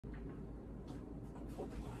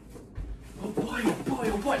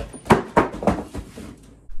boy.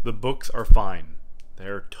 The books are fine.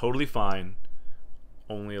 They're totally fine.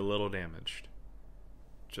 Only a little damaged.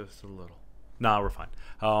 Just a little. Nah, we're fine.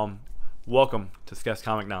 Welcome to Skeffs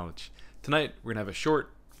Comic Knowledge. Tonight we're gonna have a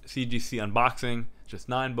short CGC unboxing. Just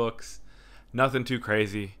 9 books. Nothing too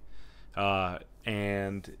crazy.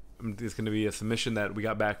 And it's gonna be a submission that we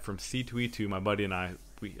got back from C2E2, my buddy and I.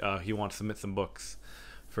 He wants to submit some books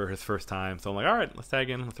for his first time, so I'm like, all right, let's tag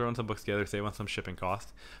in, let's throw in some books together, save on some shipping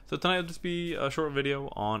costs. So tonight will just be a short video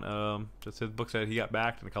on just his books that he got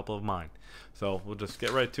back and a couple of mine. So we'll just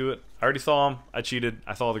get right to it. I already saw them. I cheated.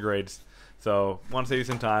 I saw the grades. So want to save you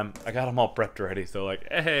some time. I got them all prepped already. So like,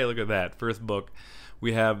 hey, look at that. First book,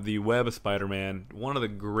 we have the Web of Spider-Man, one of the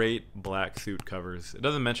great black suit covers. It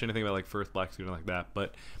doesn't mention anything about like first black suit or like that,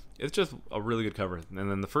 but it's just a really good cover. And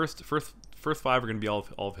then the first 5 are going to be all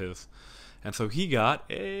of his. And so he got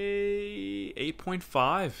a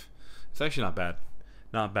 8.5. It's actually not bad.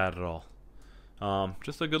 Not bad at all.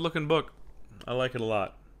 Just a good looking book. I like it a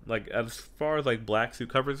lot. Like as far as like black suit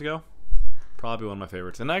covers go, probably one of my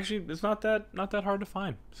favorites. And actually it's not that hard to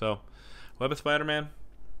find. So Web of Spider-Man,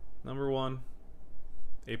 number 1,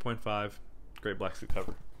 8.5, great black suit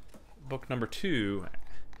cover. Book number 2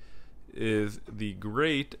 is the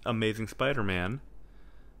Great Amazing Spider-Man.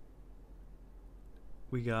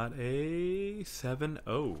 We got a 7.0.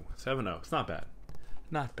 7.0. It's not bad.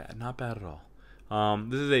 Not bad. Not bad at all.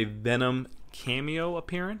 This is a Venom cameo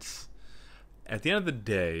appearance. At the end of the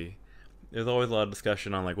day, there's always a lot of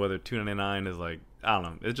discussion on like whether $2.99 is like, I don't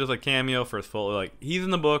know. It's just like cameo for his full, like he's in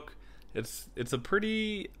the book. It's a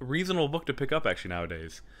pretty reasonable book to pick up actually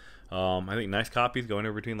nowadays. I think nice copies going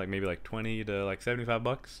over between like maybe like 20 to like 75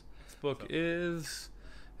 bucks. This book is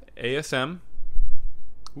ASM.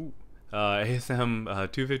 Ooh. ASM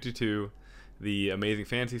 252, the Amazing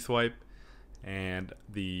Fantasy Swipe, and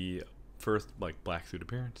the first like black suit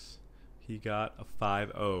appearance. He got a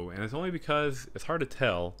 5.0, and it's only because it's hard to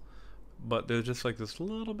tell, but there's just like this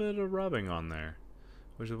little bit of rubbing on there,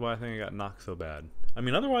 which is why I think it got knocked so bad. I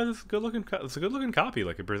mean, otherwise it's a good looking. It's a good looking copy.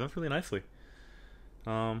 Like it presents really nicely.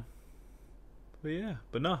 But yeah,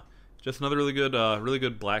 but no, just another really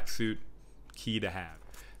good black suit key to have.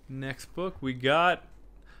 Next book we got.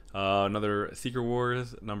 Another Secret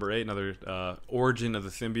Wars number 8, another Origin of the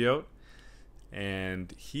Symbiote,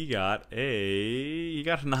 and he got a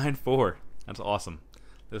 9.4. That's awesome.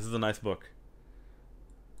 This is a nice book.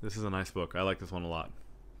 This is a nice book. I like this one a lot.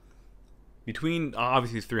 Between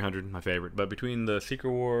obviously it's 300, my favorite, but between the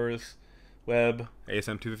Secret Wars, Web,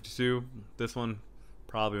 ASM 252, this one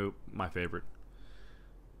probably my favorite.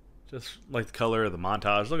 Just like the color, the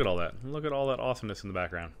montage. Look at all that. Look at all that awesomeness in the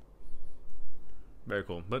background. Very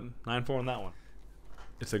cool, but 9.4 on that one.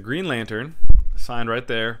 It's a Green Lantern, signed right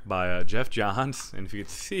there by Jeff Johns, and if you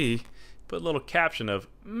could see, put a little caption of,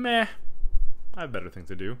 meh, I have better things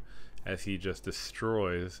to do, as he just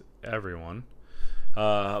destroys everyone.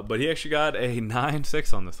 But he actually got a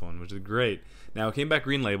 9.6 on this one, which is great. Now, it came back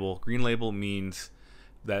Green Label. Green Label means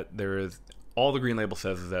that there is, all the Green Label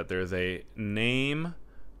says is that there's a name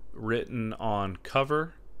written on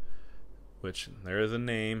cover, which there is a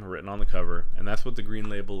name written on the cover, and that's what the Green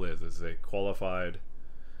Label is. It's a qualified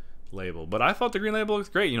label. But I thought the Green Label looks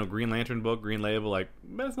great. You know, Green Lantern book, Green Label, like,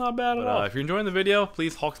 that's not bad at all. If you're enjoying the video,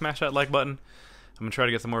 please Hulk smash that like button. I'm going to try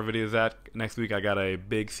to get some more videos that. Next week I got a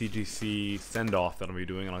big CGC send-off that I'll be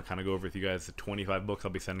doing, and I'll kind of go over with you guys the 25 books I'll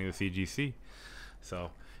be sending to CGC. So,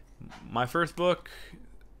 my first book,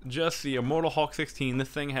 just the Immortal Hulk 16. This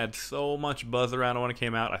thing had so much buzz around it when it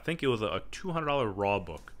came out. I think it was a $200 raw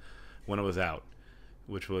book when it was out,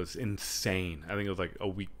 which was insane. I think it was like a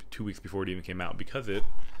week, 2 weeks before it even came out, because it's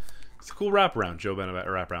a cool wraparound, Joe Bennett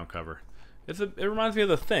wraparound cover. It reminds me of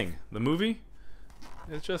The Thing, the movie.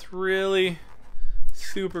 It's just really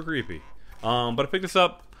super creepy. But I picked this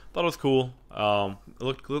up, thought it was cool. It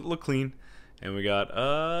looked clean, and we got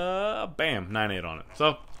bam, 9.8 on it.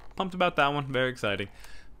 So pumped about that one, very exciting.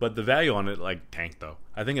 But the value on it like tanked though.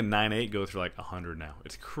 I think a 9.8 goes for like 100 now.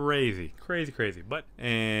 It's crazy, crazy, crazy. But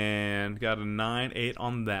and got a 9.8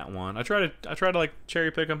 on that one. I tried to like cherry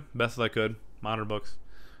pick them best as I could. Modern books,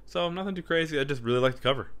 so nothing too crazy. I just really like the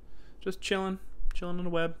cover. Just chilling on the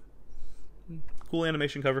web. Cool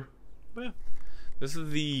animation cover. But yeah, this is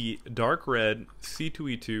the dark red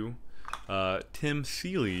C2E2 Tim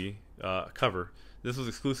Seeley cover. This was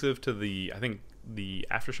exclusive to the, I think, the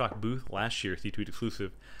Aftershock booth last year, C2E2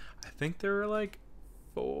 exclusive. I think there were like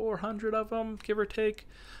 400 of them, give or take.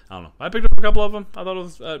 I don't know. I picked up a couple of them. I thought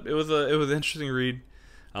it was an interesting read,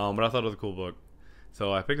 but I thought it was a cool book.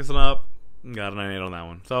 So I picked this one up and got a 9.8 on that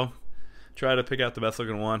one. So try to pick out the best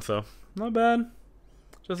looking one. So not bad.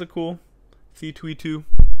 Just a cool C22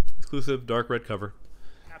 exclusive dark red cover.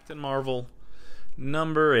 Captain Marvel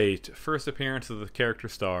number 8, first appearance of the character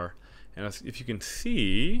Star. And if you can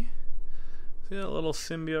see that little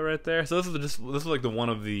symbiote right there. So this is like the one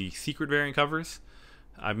of the secret variant covers.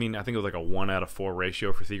 I mean, I think it was like a 1/4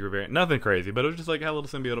 ratio for secret variant. Nothing crazy, but it was just like had a little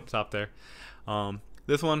symbiote up top there.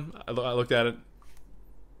 This one, I looked at it.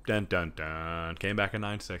 Dun dun dun. Came back in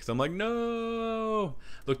 9.6. I'm like, no.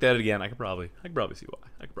 Looked at it again. I could probably see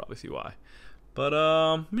why. But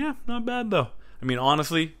yeah, not bad though. I mean,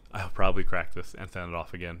 honestly, I'll probably crack this and send it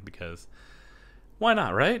off again because why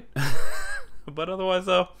not, right? But otherwise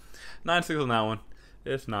though, 9.6 on that one.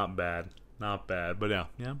 It's not bad. Not bad. But yeah,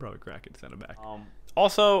 I'll probably crack it and send it back.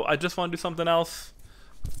 Also, I just want to do something else.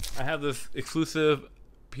 I have this exclusive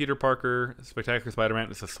Peter Parker Spectacular Spider-Man.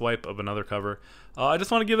 It's a swipe of another cover. I just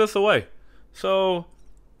want to give this away. So,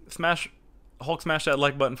 Hulk smash that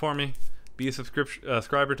like button for me. Be a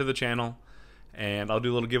subscriber to the channel. And I'll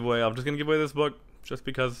do a little giveaway. I'm just going to give away this book just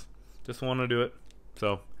because. Just want to do it.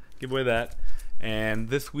 So, give away that. And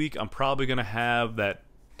this week, I'm probably going to have that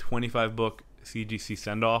 25 book CGC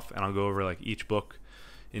send-off. And I'll go over like each book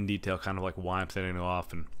in detail, kind of like why I'm sending it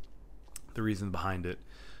off and the reasons behind it.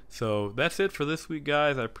 So that's it for this week,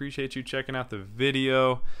 guys. I appreciate you checking out the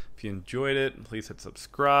video. If you enjoyed it, please hit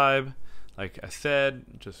subscribe. Like I said,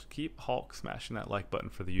 just keep Hulk smashing that like button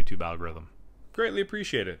for the YouTube algorithm. Greatly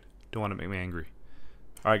appreciate it. Don't want to make me angry.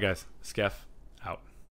 All right, guys. Skeff out.